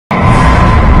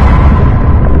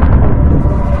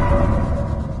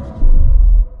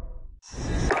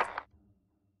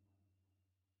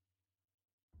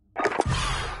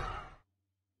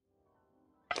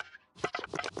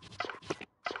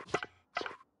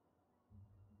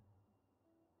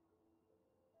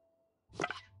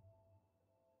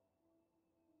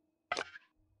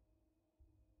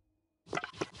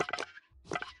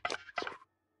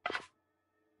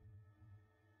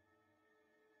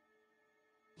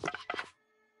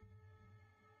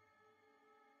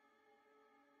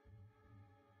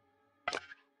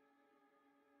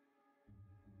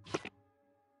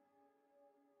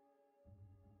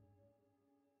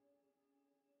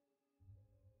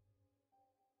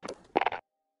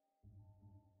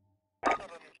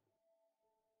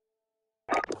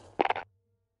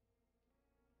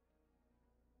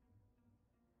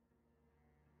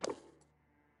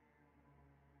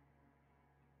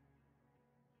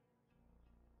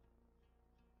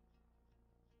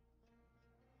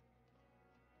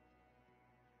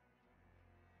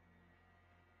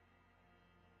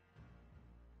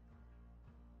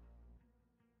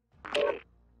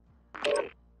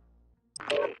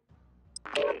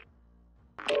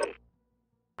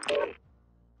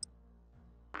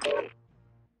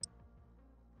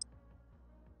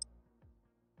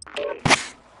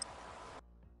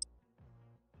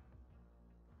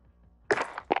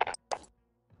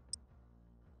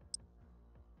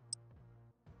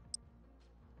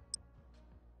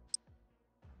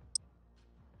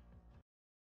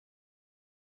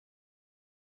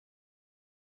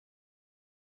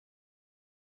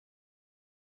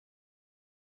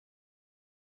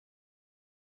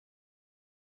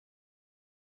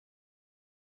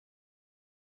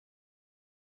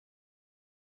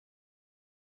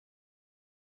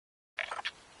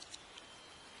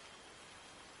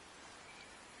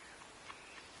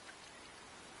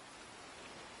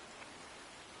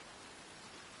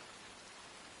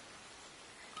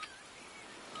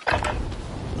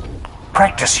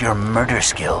Practice your murder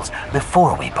skills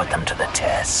before we put them to the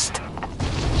test.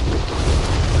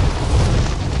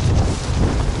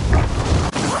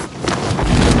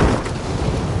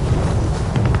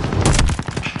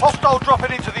 Hostile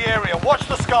dropping into the area. Watch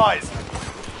the skies.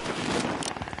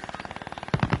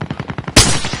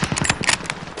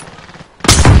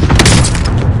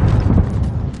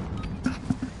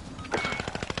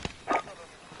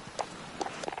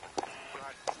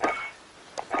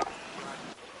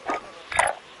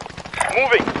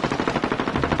 Moving.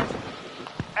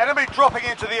 Enemy dropping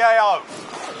into the AO.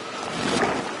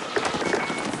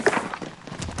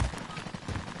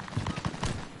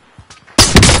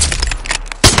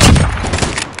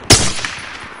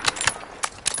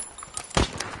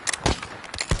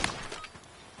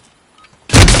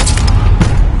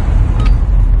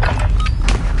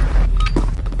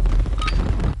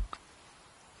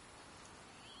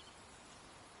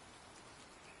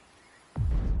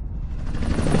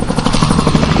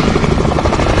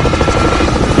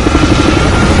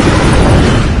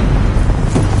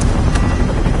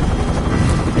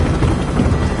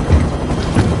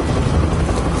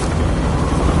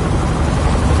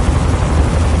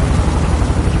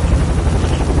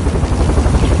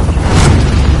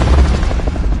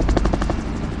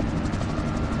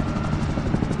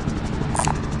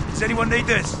 Does anyone need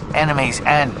this? Enemies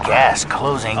and gas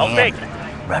closing I'll in. take it.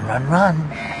 Run, run,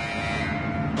 run.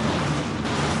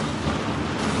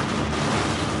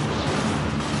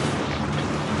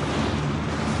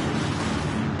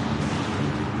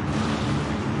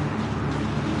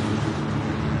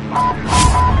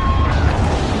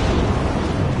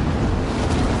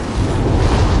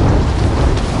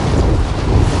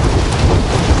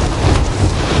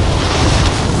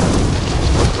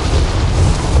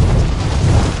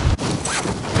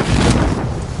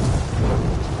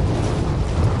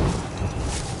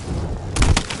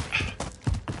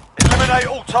 Eliminate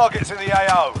all targets in the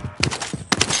AO.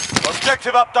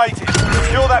 Objective updated.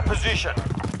 Secure that position.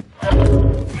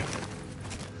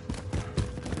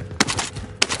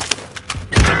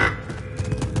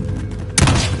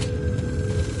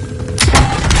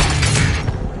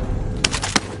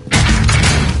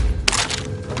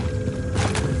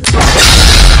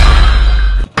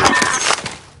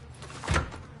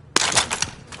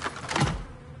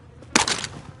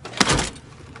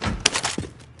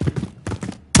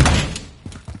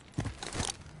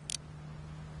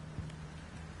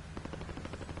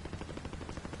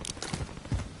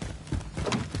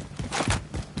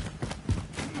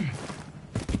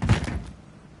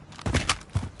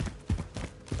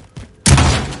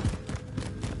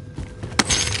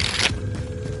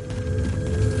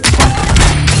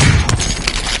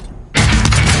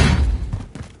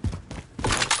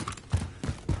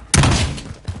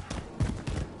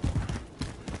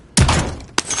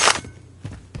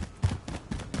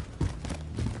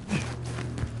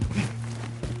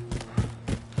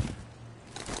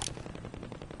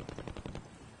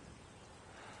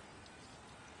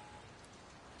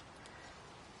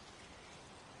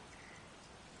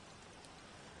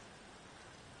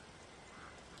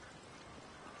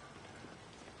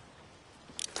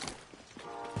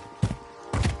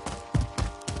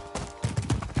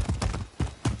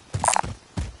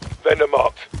 Vendor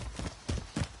marked.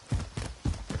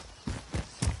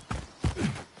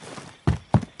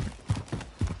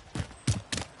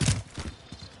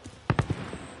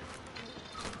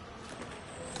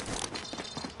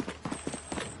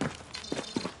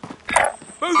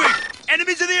 Moving!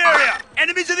 Enemies in the area!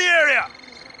 Enemies in the area!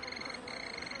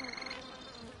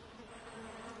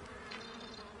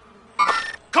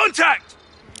 Contact!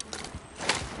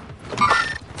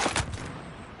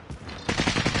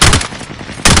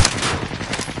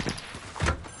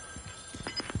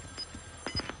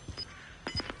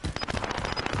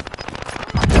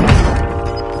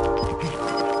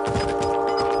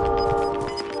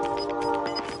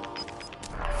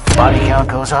 Body count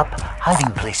goes up,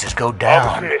 hiding places go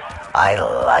down. Okay. I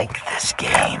like this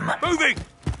game. Moving!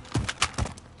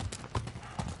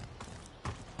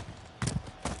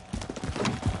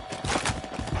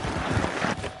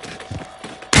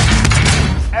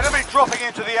 Enemy dropping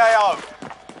into the AO.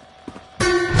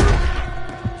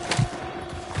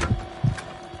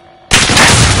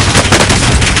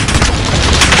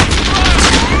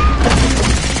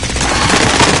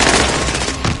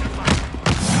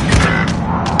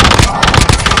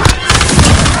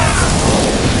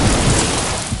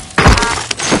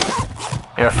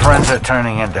 Your friends are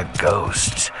turning into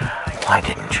ghosts. Why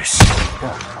didn't you see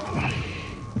them?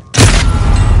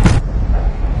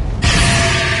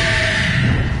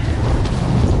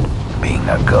 Being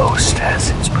a ghost has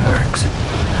its perks.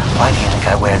 Why do you think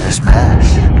I wear this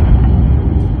mask?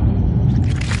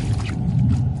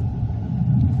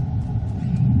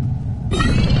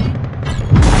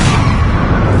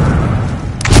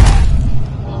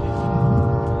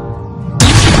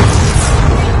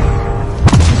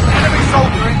 Enemy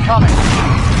soldier incoming.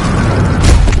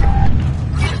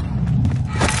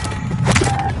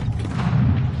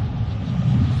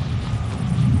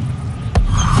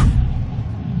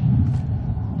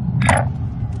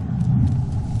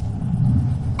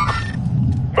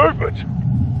 Movement!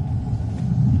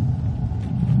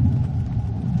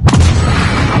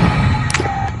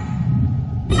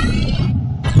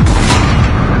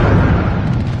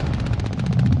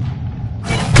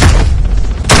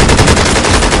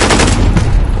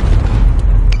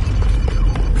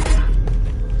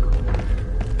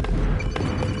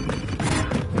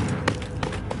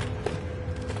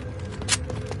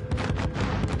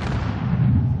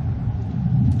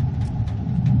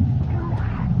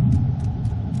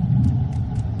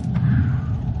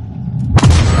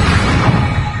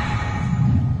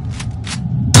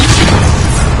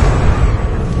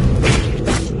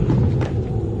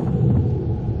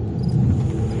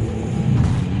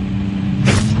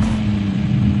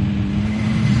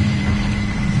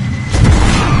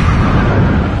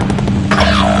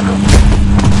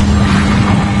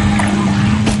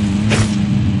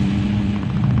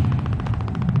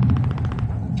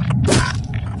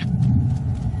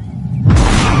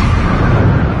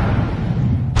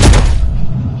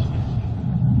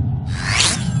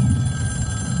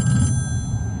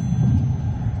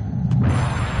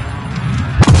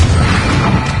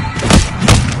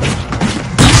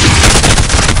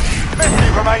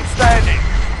 Remain standing.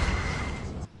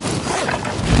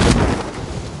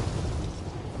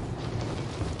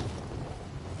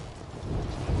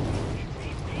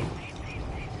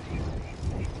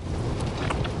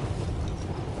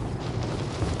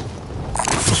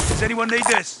 Does anyone need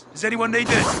this? Does anyone need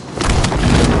this?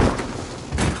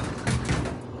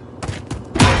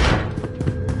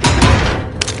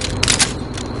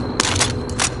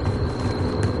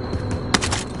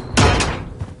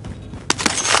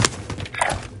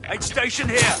 Aid station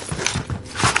here.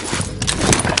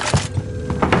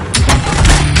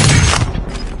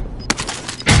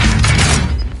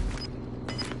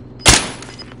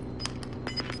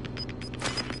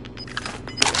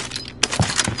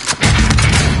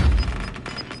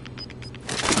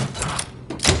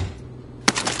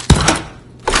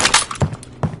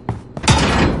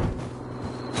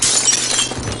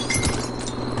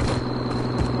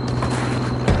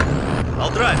 I'll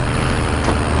drive.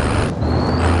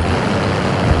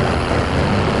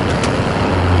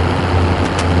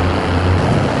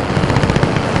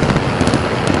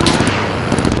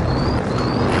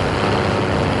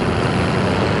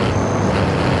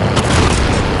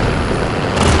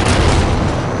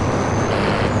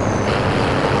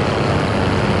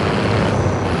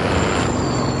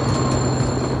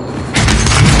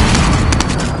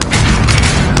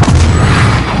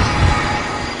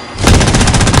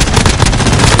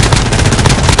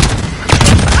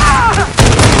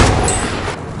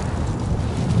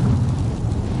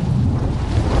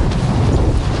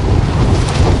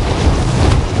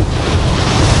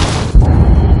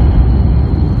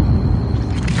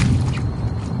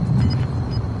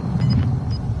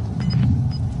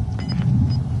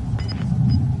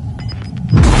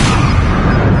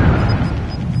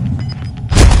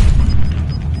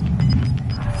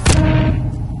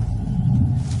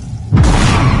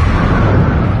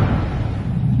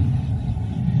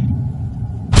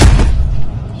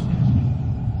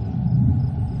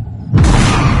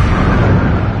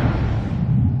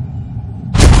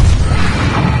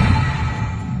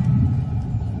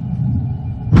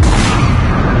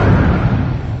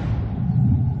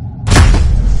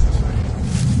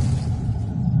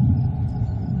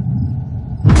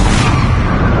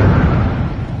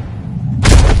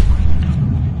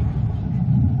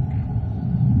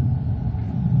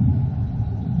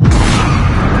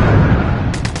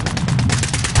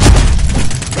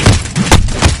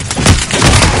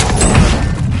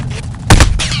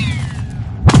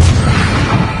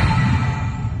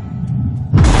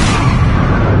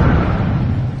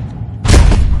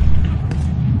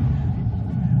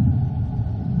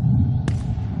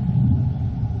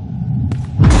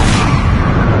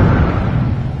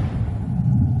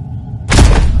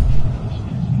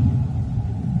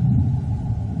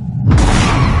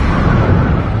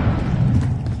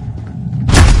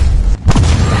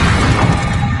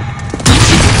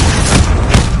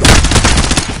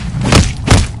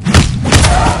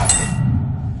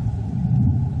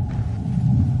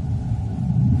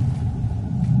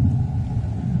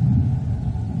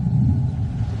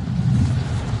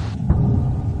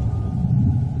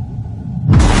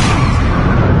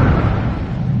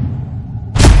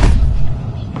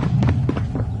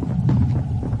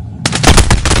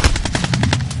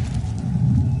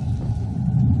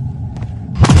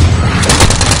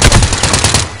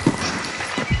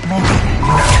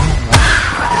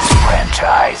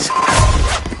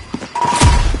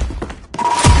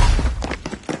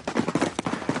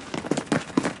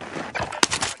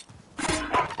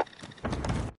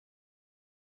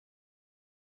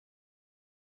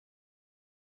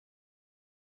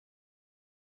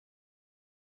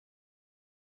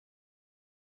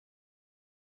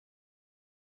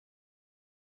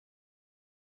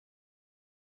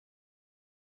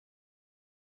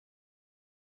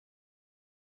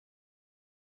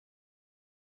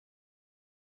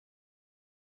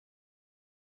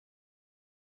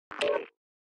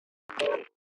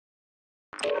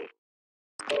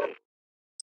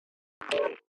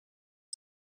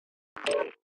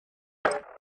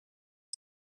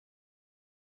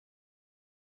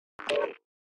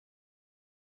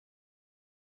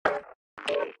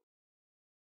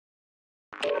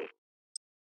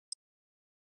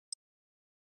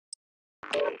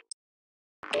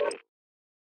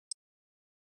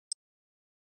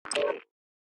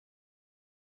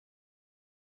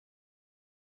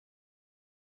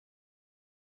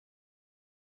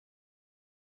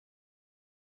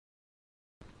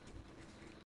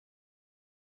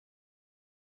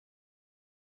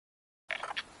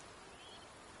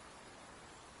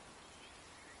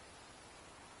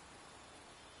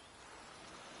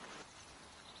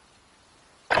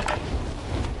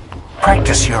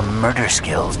 Practice your murder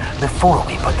skills before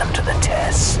we put them to the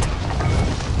test.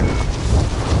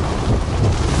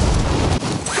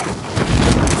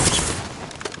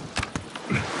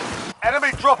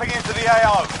 Enemy dropping into the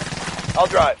AO. I'll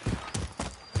drive.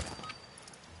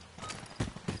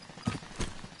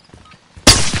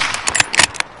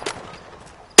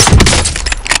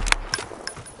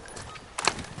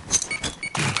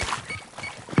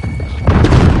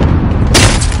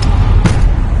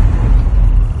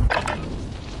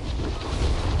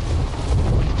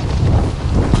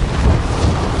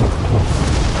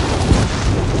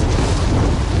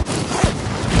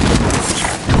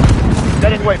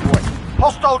 Waypoint.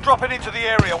 Hostile dropping into the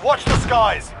area. Watch the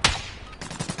skies.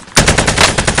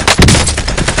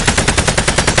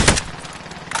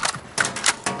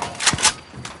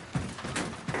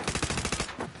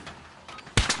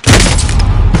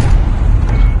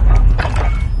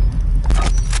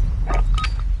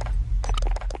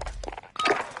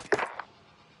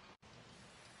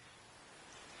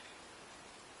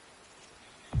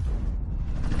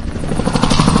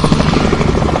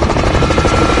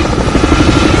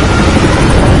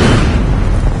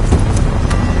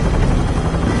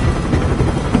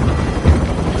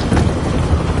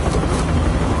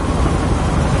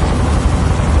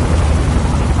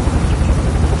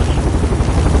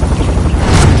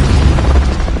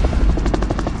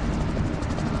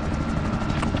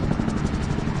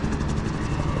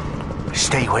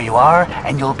 Stay where you are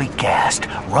and you'll be gassed.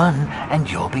 Run and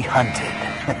you'll be hunted.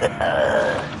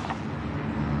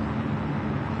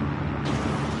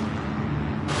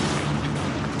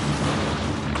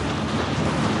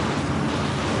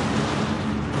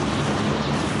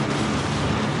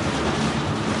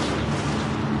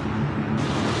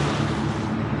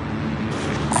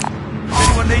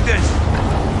 Anyone need this?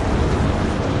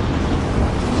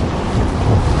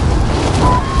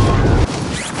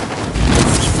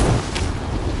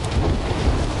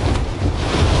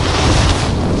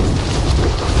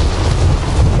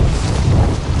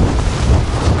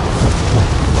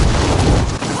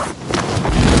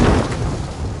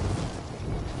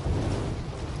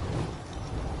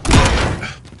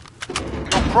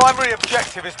 Primary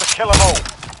objective is to kill them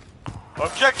all.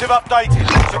 Objective updated.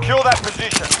 Secure that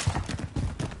position.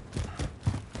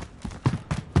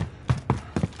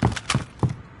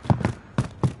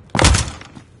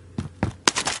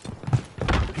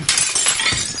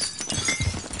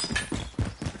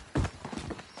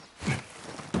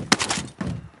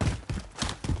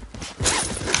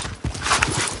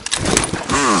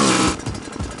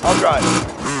 I'll drive.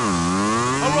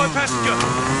 All right, passenger.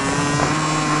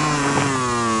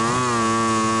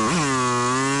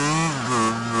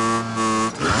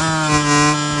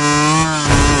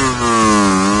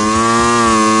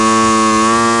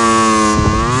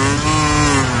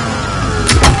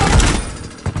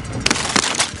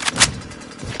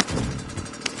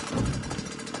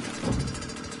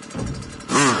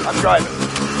 I'm driving.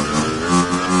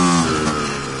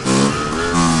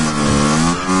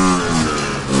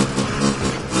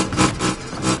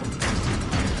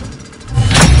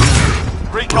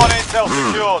 Recon intel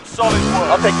secured. Solid work.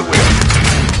 I'll take the wheel.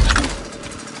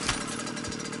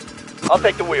 I'll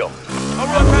take the wheel. All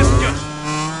right, passenger.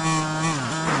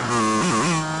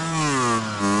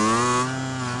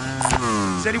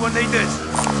 Does anyone need this?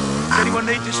 Does anyone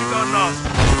need this? You're going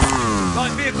last.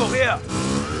 Light vehicle here.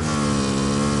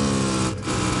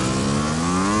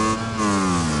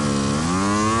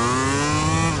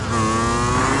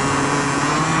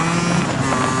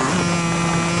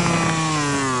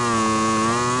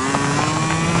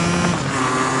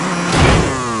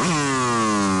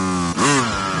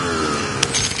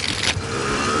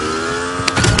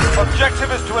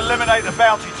 Objective is to eliminate the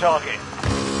bounty target.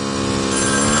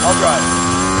 I'll drive.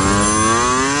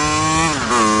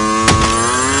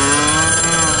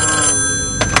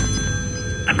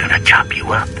 I'm gonna chop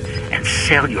you up and and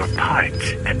sell your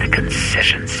parts at the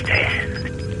concession stand.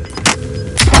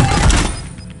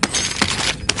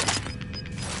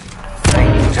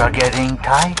 Things are getting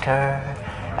tighter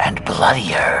and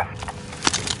bloodier.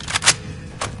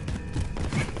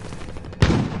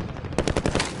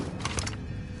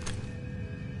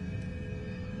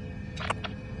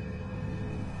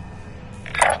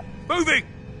 Moving!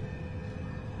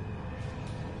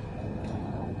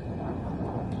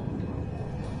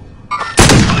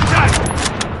 Contact!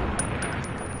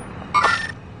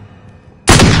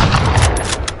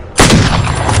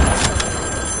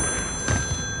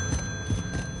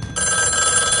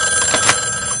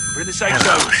 We're in the safe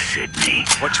Hello, zone. Sydney.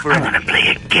 Watch for I'm enemy. gonna play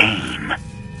a game.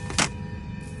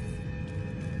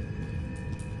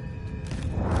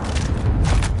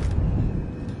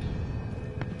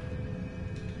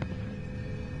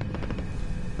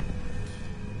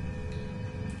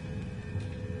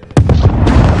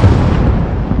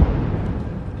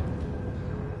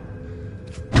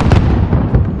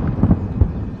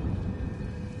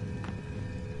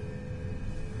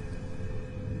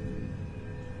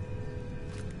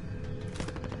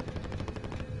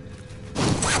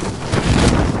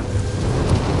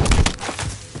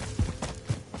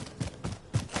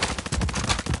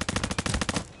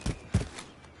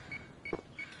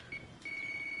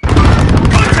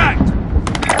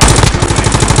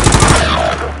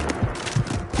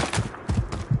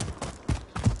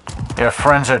 Your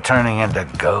friends are turning into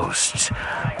ghosts.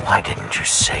 Why didn't you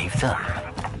save them?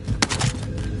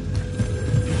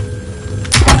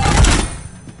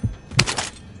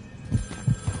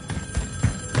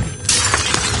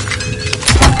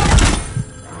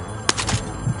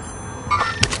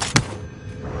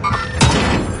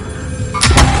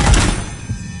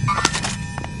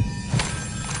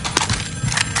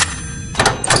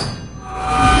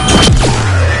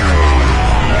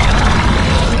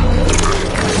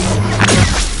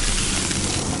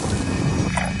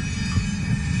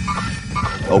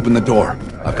 Open the door.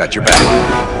 I've got your back.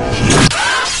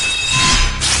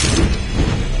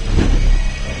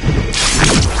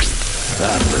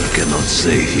 That cannot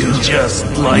save you. Just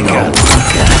like a...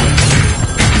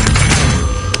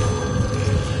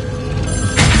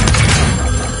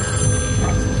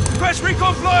 Press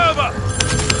recon flyover!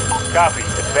 Copy.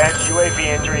 Advanced UAV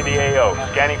entering the AO.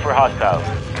 Scanning for hostiles.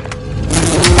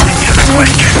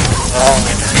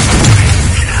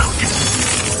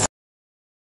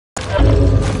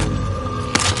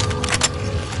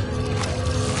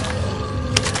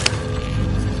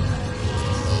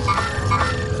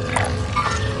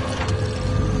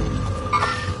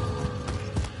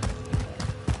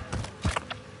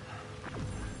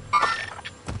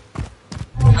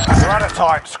 We're out of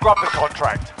time. Scrub the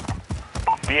contract.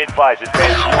 Be advised,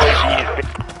 advanced UAV is...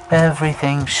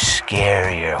 Everything's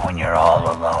scarier when you're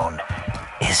all alone,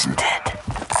 isn't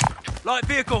it? Light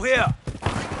vehicle here!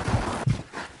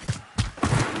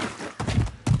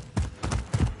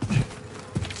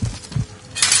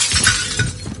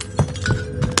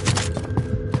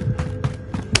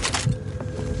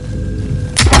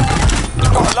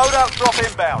 Loadout drop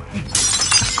inbound.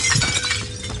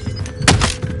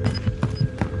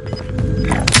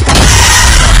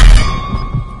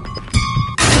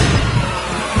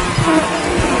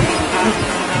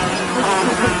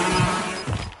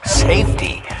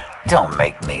 Safety? Don't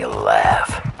make me laugh.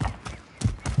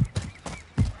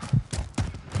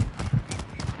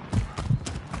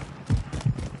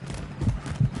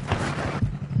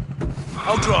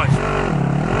 I'll drive.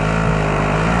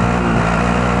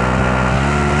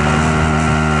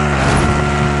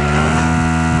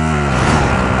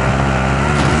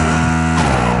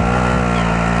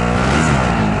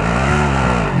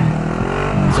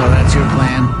 So that's your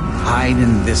plan? Hide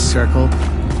in this circle?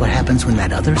 What happens when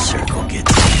that other circle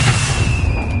gets...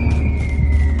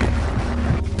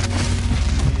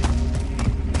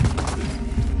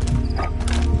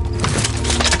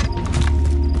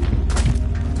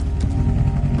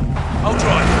 I'll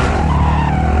drive.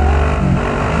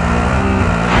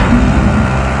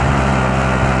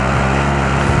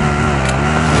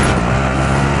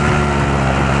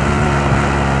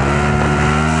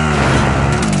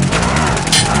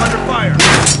 I'm under fire.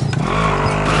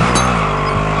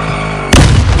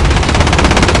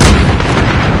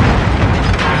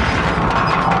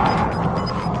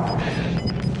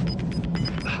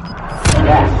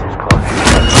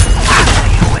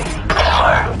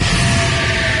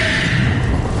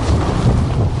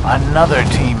 Another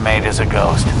teammate is a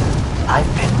ghost. I've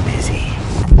been busy.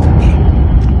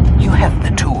 You have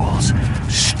the tools.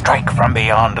 Strike from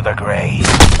beyond the grave.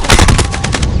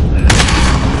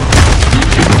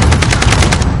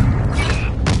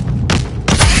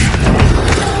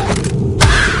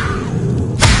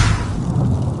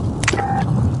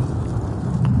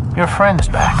 Your friend's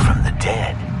back from the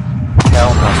dead.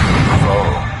 Hell must be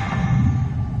full.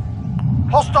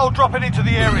 Hostile dropping into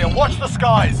the area. Watch the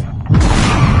skies.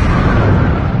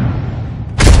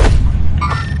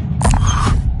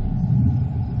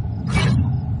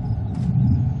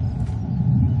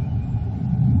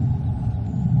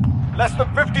 Less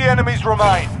than 50 enemies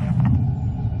remain.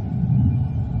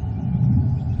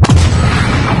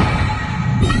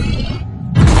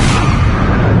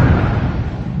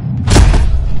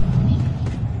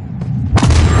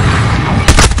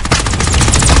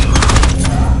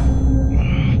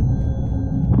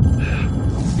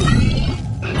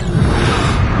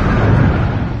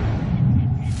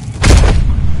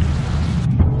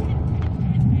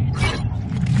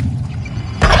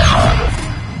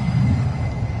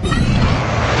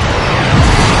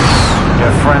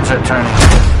 Friends are turning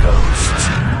into ghosts.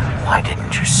 Why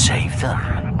didn't you save them?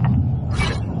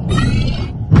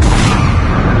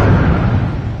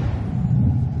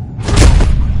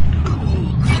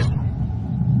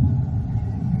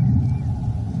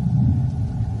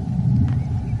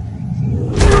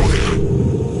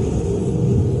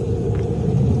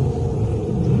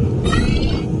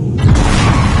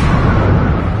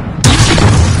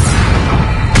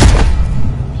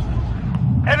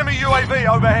 Enemy UAV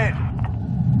overhead.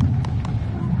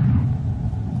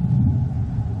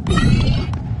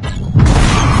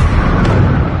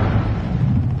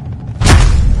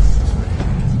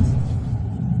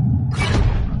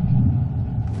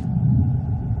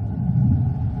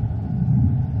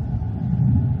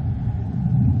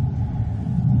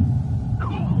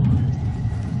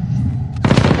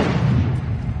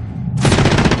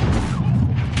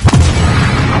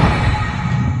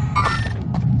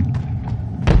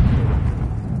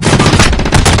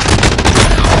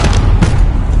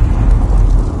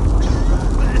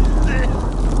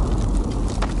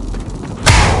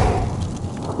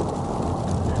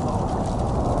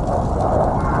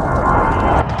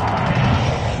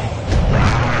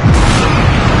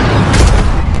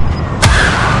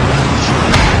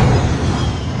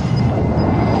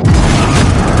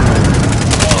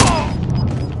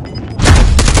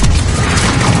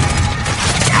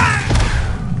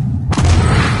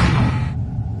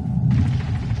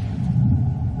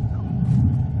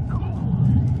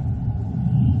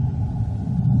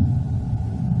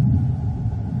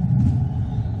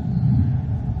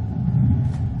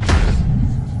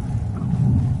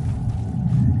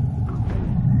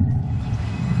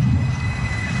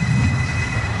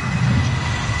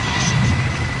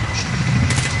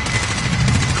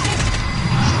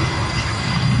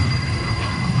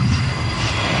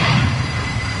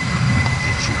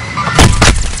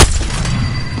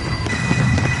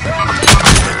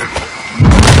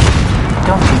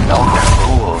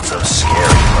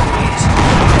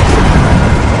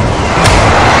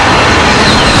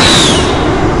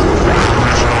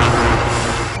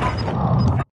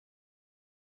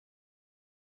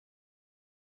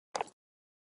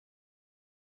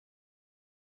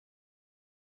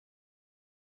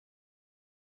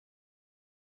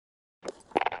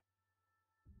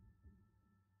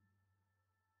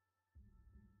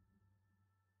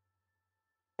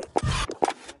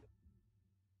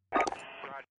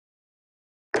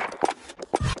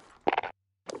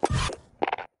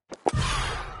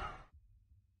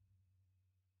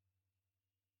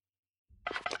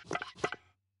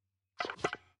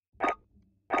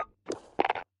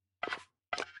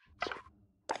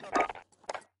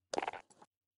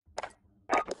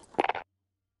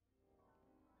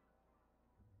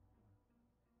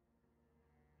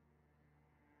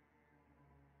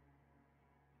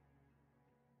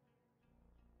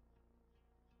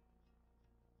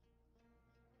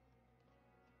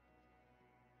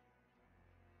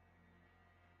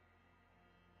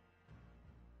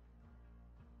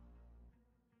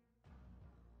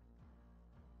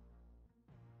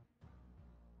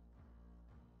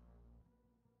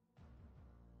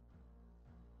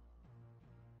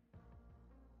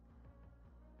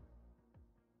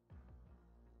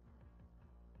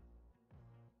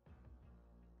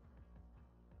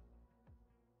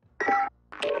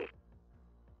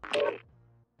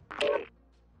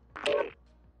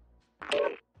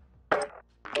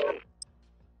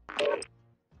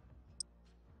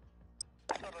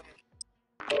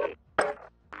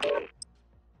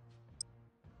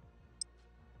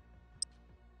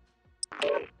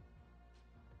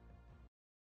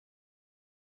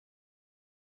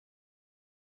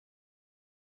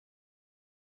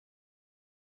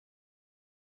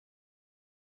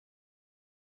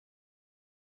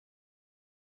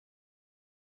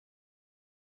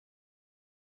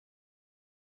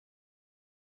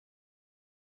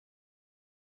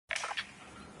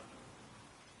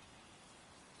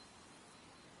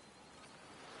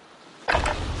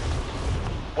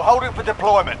 We're holding for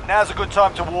deployment. Now's a good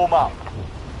time to warm up.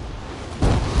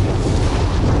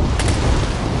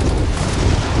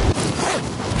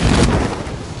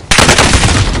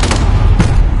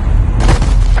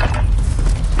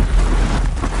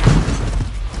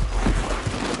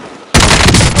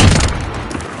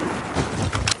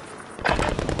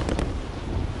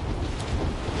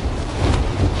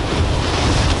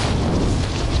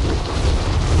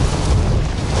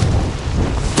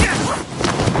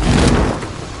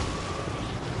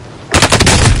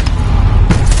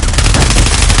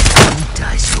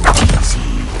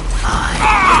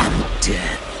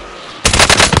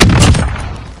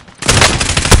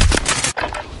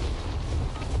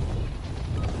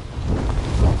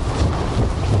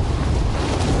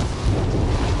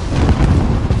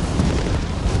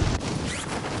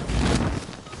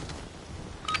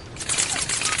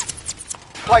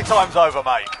 Playtime's over,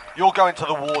 mate. You're going to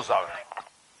the war zone.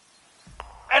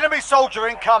 Enemy soldier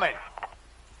incoming.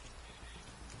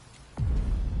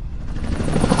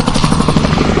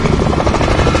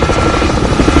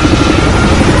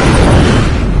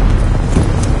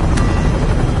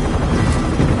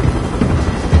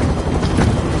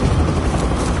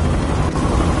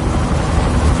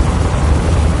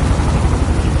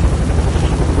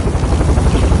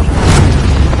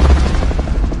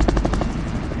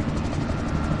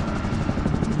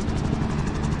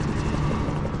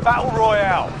 Battle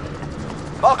Royale.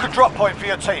 Mark a drop point for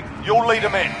your team. You'll lead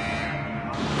them in.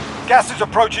 Gas is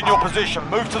approaching your position.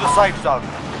 Move to the safe zone.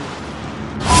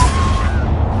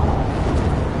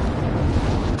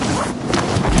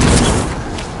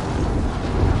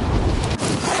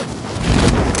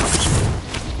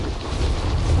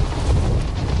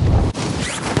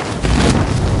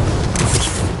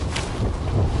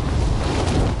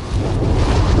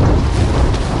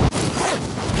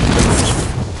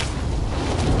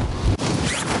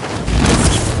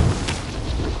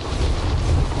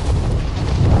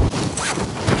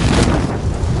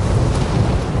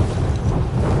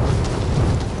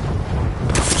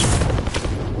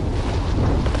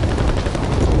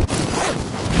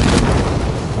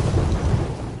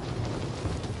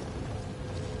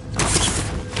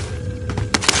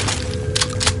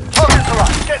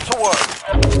 Get to work.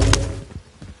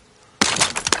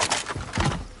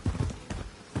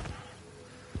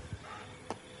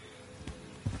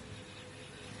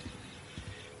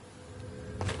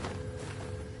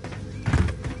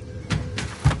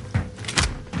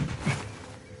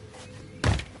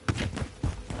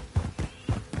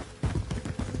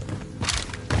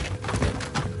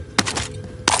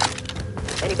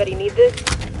 Anybody need this?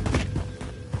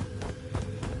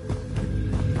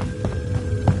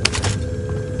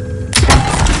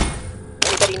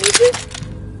 Anybody need this?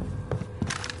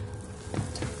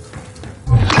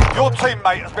 Your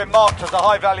teammate has been marked as a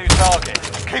high-value target.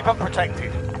 Keep them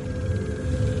protected.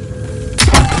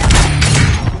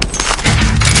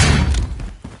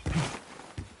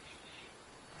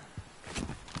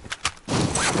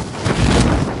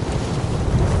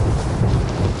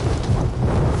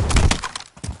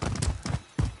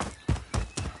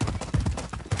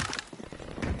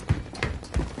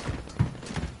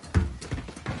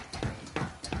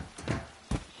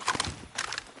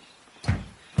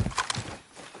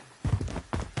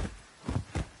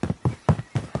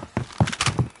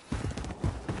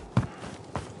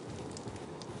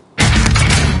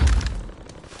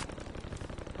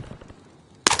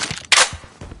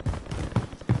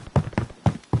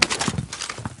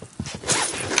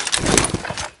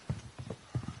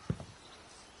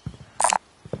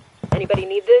 Anybody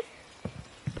need this?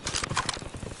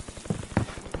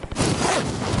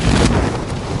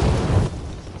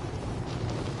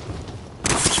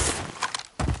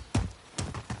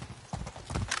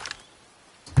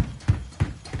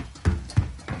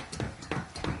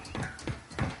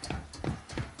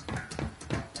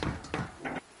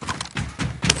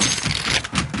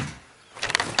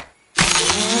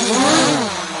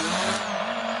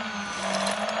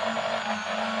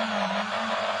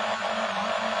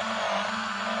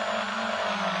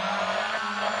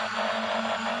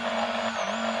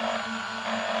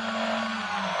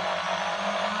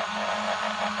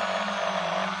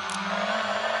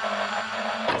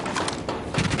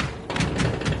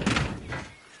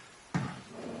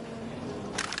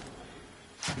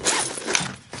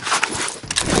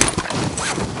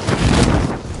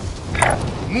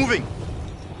 Moving!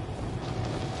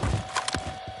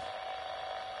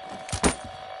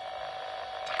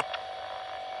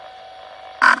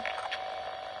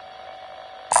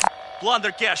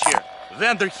 Plunder cache here.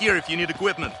 Vendor here if you need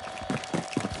equipment.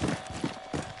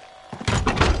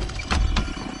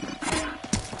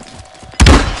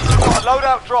 Got a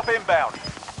Loadout drop inbound.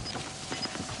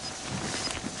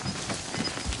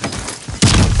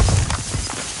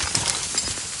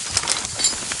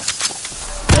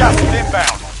 Gas is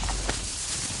inbound.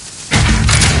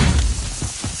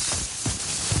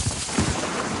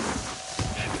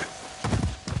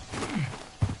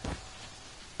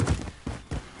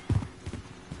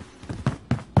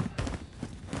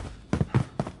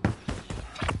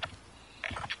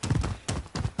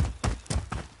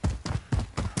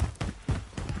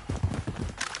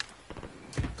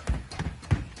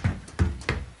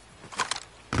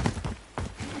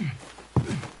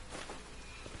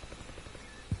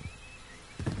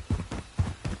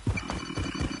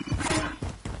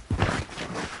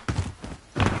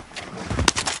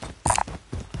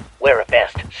 Wear a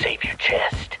vest. Save your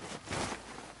chest.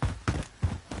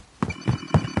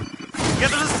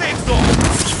 Get to the safe zone!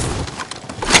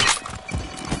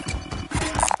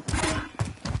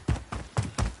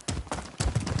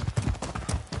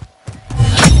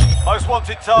 Most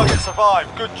wanted target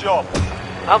survived. Good job.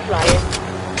 I'll fly it.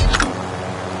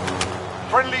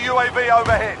 Friendly UAV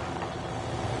overhead.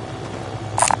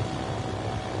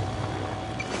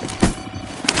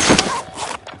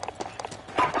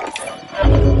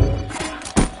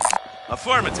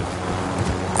 Affirmative.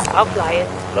 I'll fly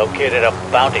it. Located a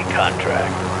bounty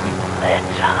contract.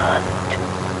 Let's hunt.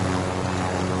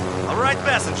 All right,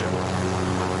 passenger.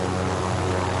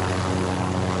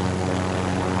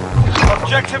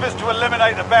 Objective is to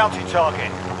eliminate the bounty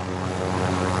target.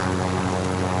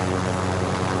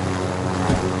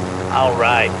 All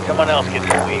right, someone else get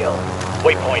the wheel.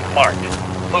 Waypoint marked.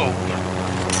 Move.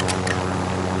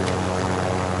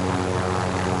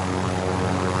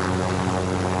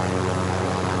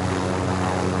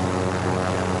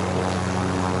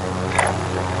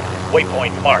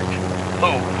 Waypoint marked.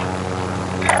 Move.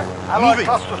 Allied Moving.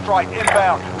 cluster strike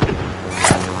inbound.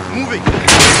 Moving.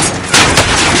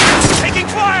 Taking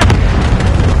fire!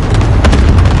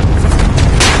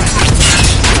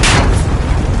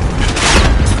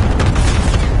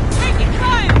 Taking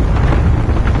fire!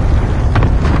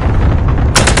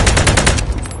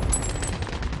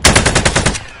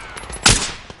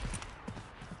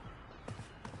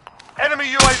 Enemy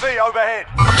UAV overhead.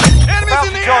 Enemies in Bounty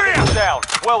the target area! is down.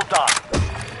 Well done.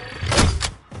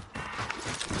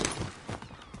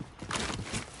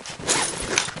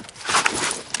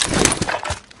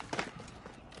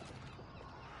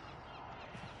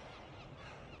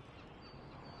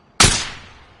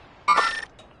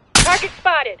 Target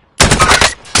spotted.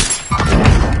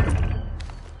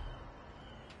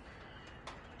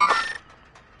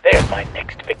 There's my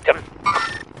next victim.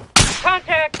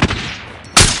 Contact.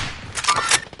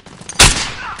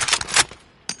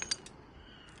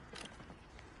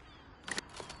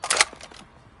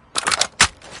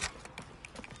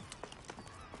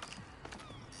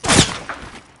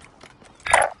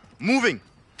 Moving.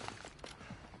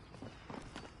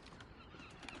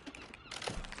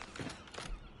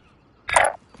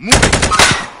 Moving.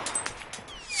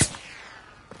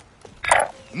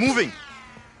 Moving.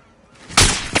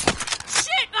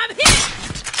 Shit, I'm hit!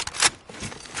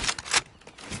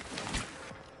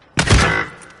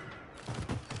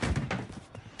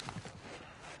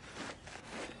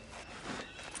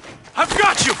 I've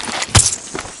got you!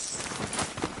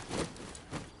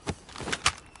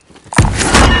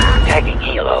 Tagging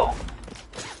helo.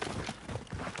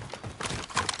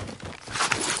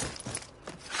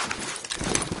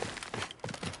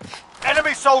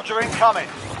 Enemy soldier incoming.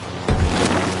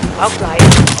 I'll fly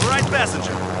it. All right,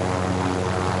 passenger.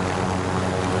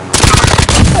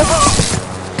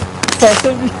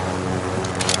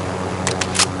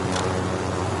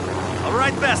 All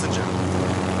right, passenger.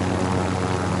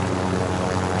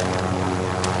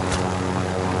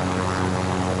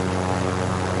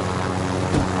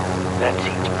 That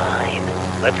seems fine.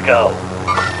 Let's go.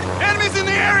 Enemies in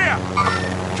the area!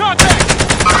 Contact!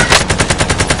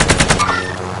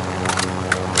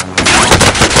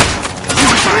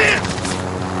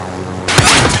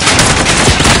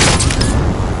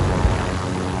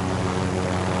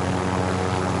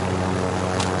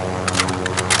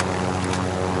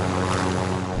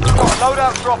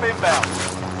 Loadout drop inbound.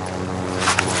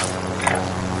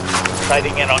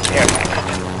 Sighting in on air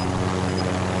package.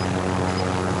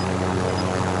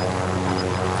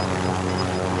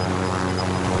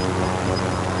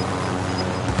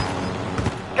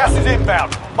 Gas is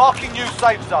inbound. Marking new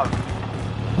safe zone.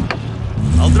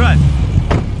 I'll drive.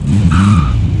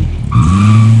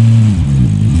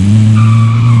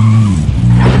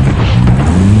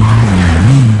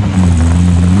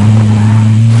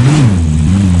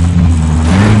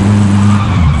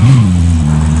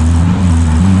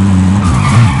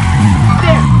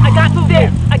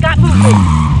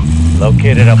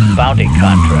 Located a bounty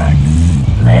contract.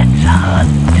 Let's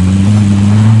hunt.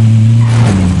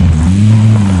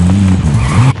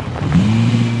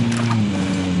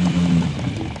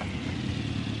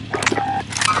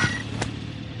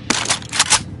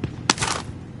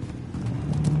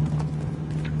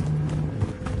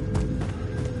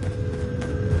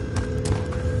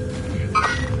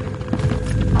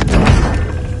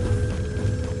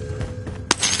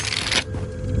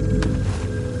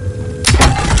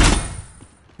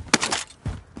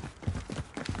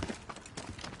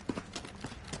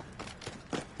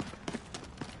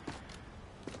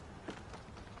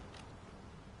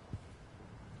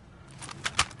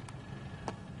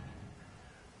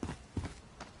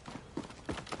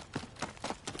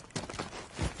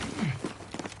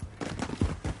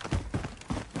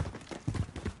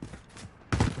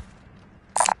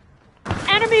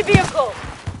 Enemy vehicle!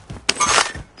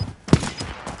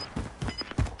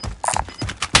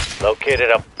 Located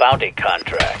a bounty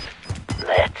contract.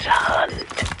 Let's hunt.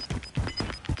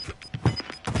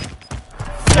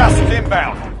 Gas is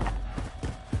inbound.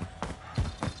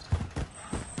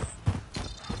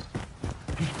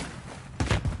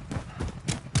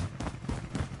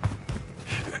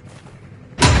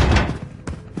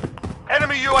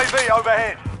 Enemy UAV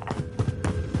overhead.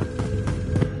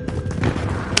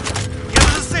 Get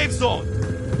to the safe zone.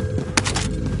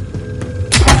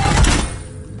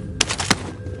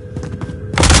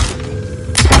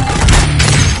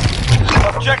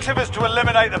 Objective is to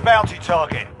eliminate the bounty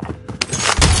target.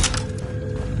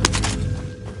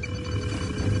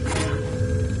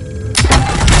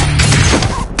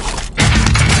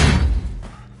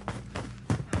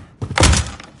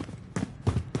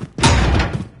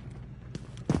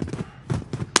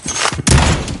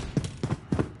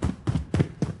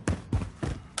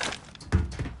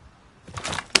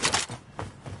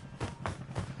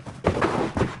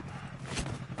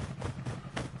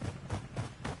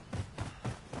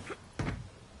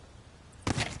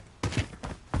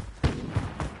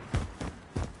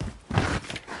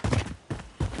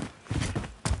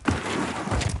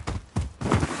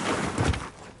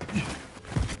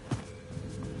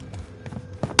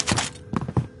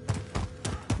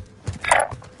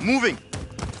 Moving.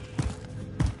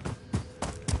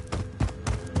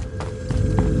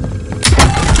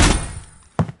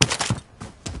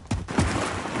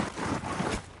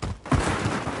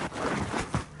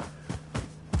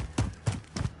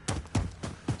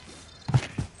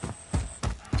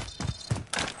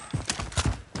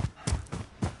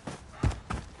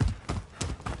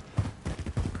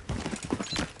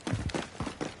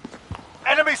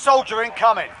 Enemy soldier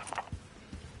incoming.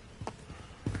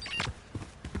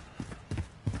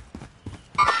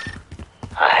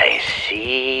 I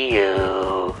see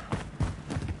you.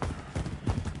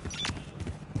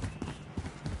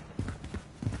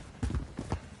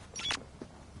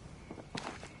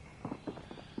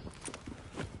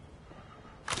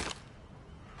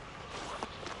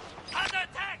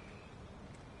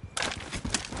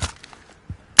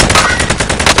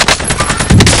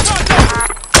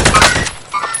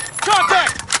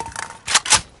 Contact!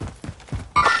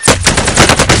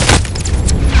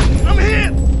 I'm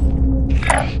hit!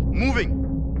 Moving.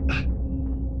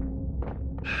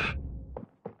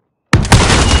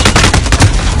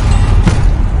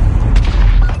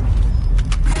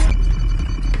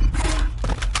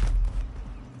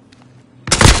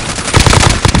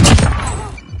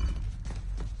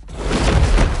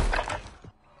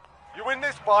 You win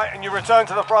this fight and you return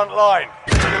to the front line.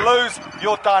 If you lose,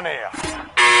 you're done here.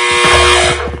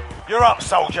 You're up,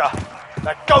 soldier.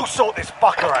 Now go sort this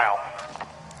fucker out.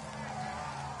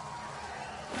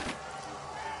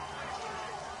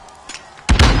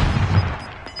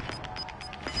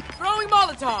 Throwing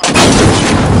Molotov!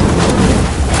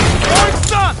 Throwing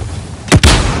stun!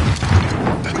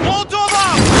 Molotov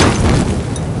out!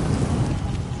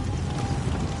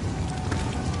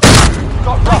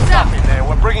 Got roughed up in there.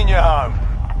 We're bringing you home.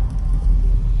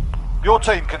 Your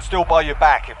team can still buy you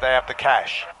back if they have the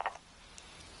cash.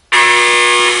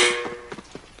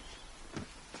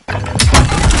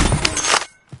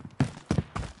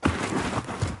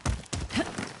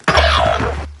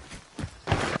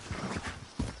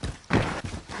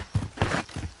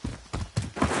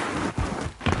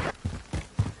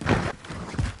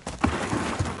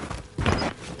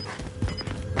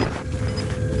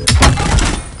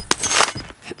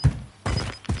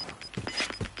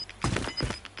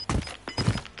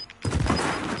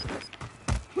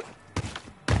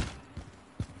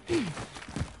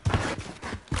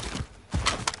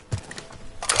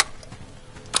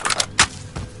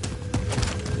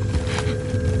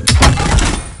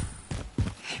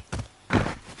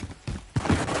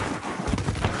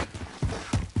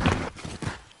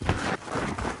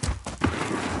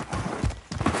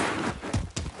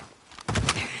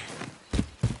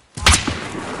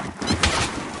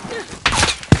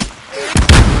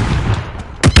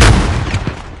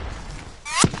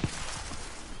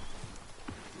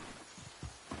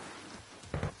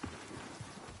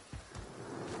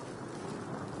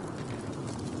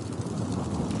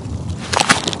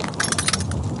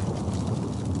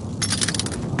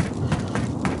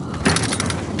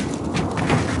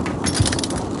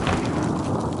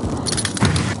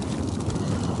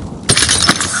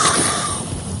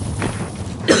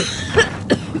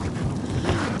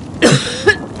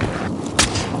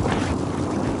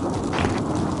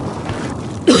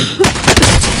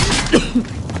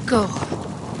 Go.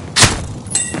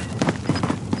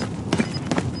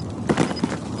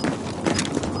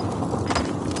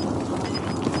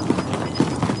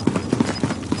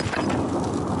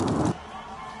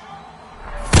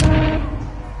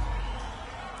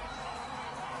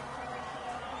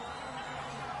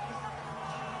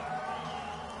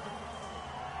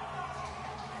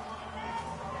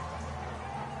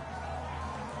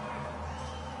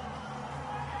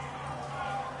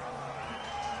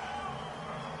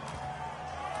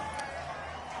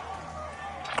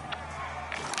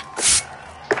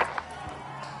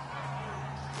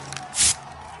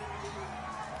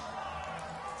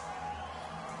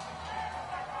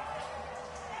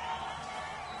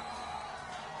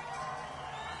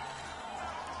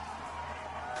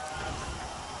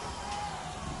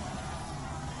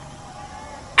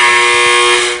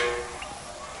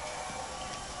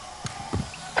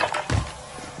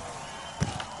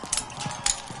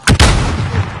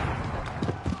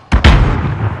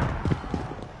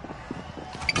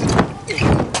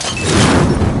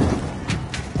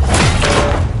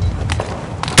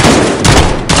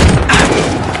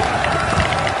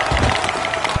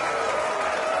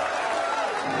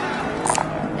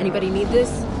 Anybody need this?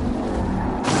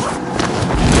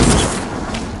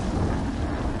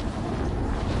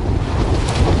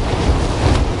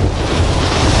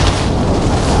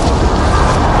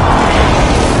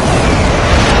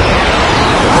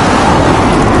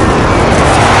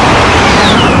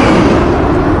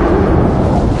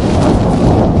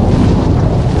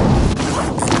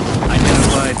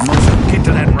 Identified Mosul. Get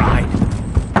to that ride.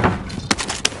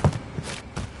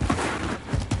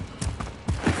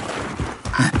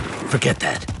 Forget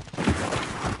that.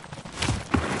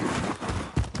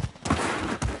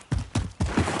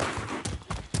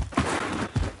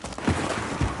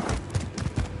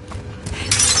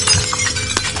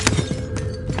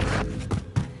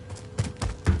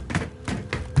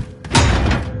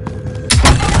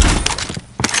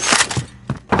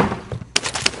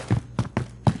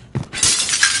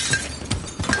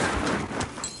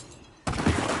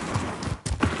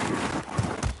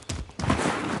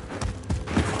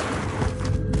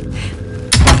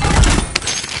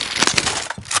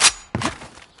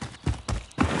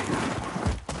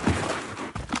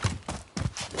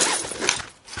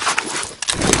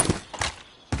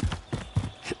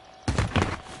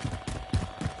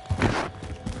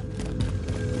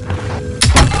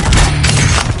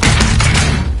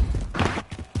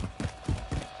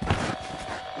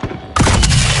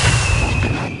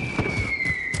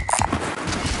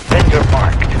 Vendor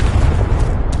marked.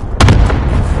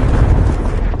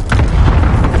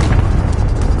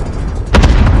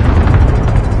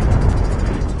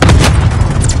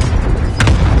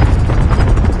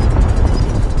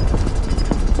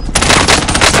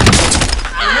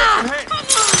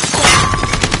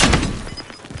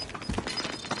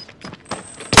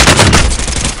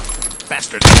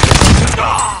 Bastard.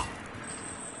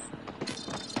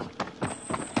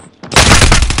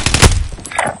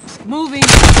 Moving.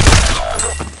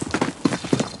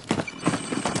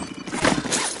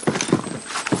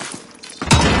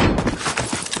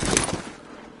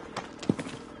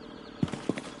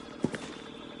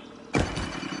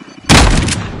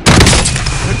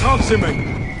 Thompson, mate.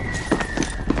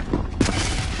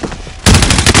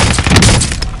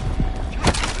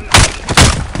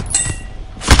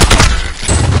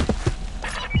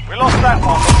 We lost that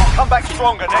one, but we'll come back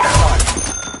stronger next time.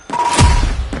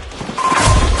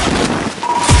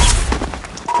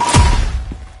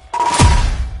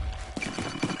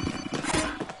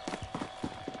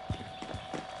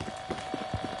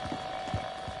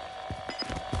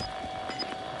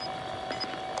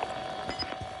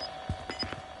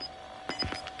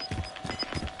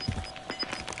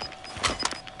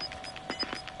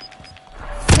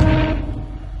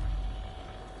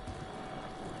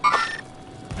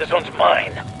 This one's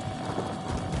mine.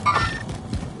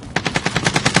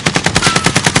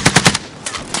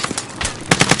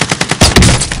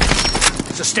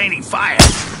 Sustaining fire.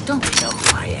 Don't they know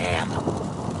who I am?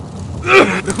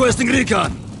 Requesting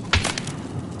recon.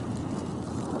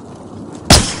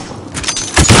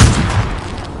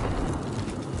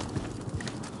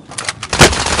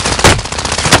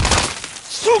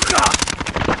 Suka!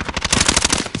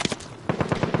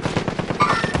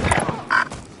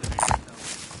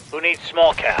 Who needs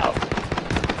small cows?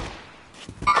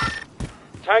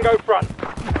 Tango front.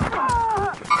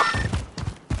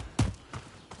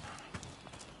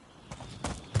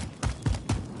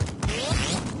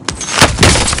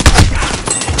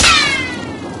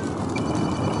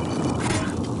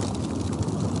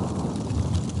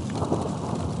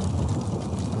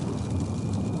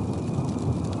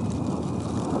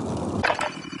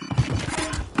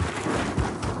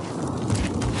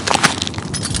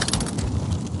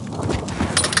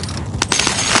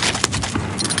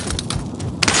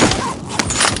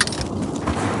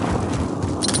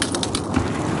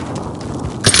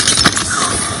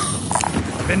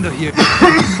 Commander here.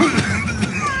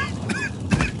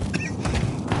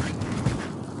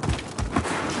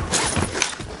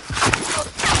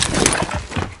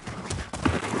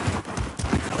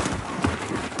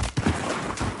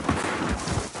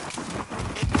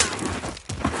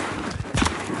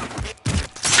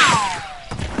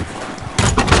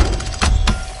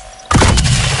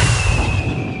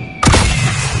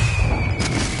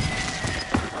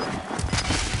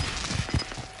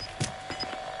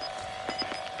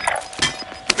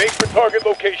 Make for target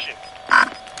location.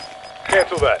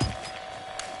 Cancel that.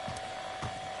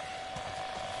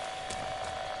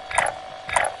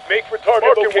 Make for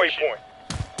target location. Waypoint.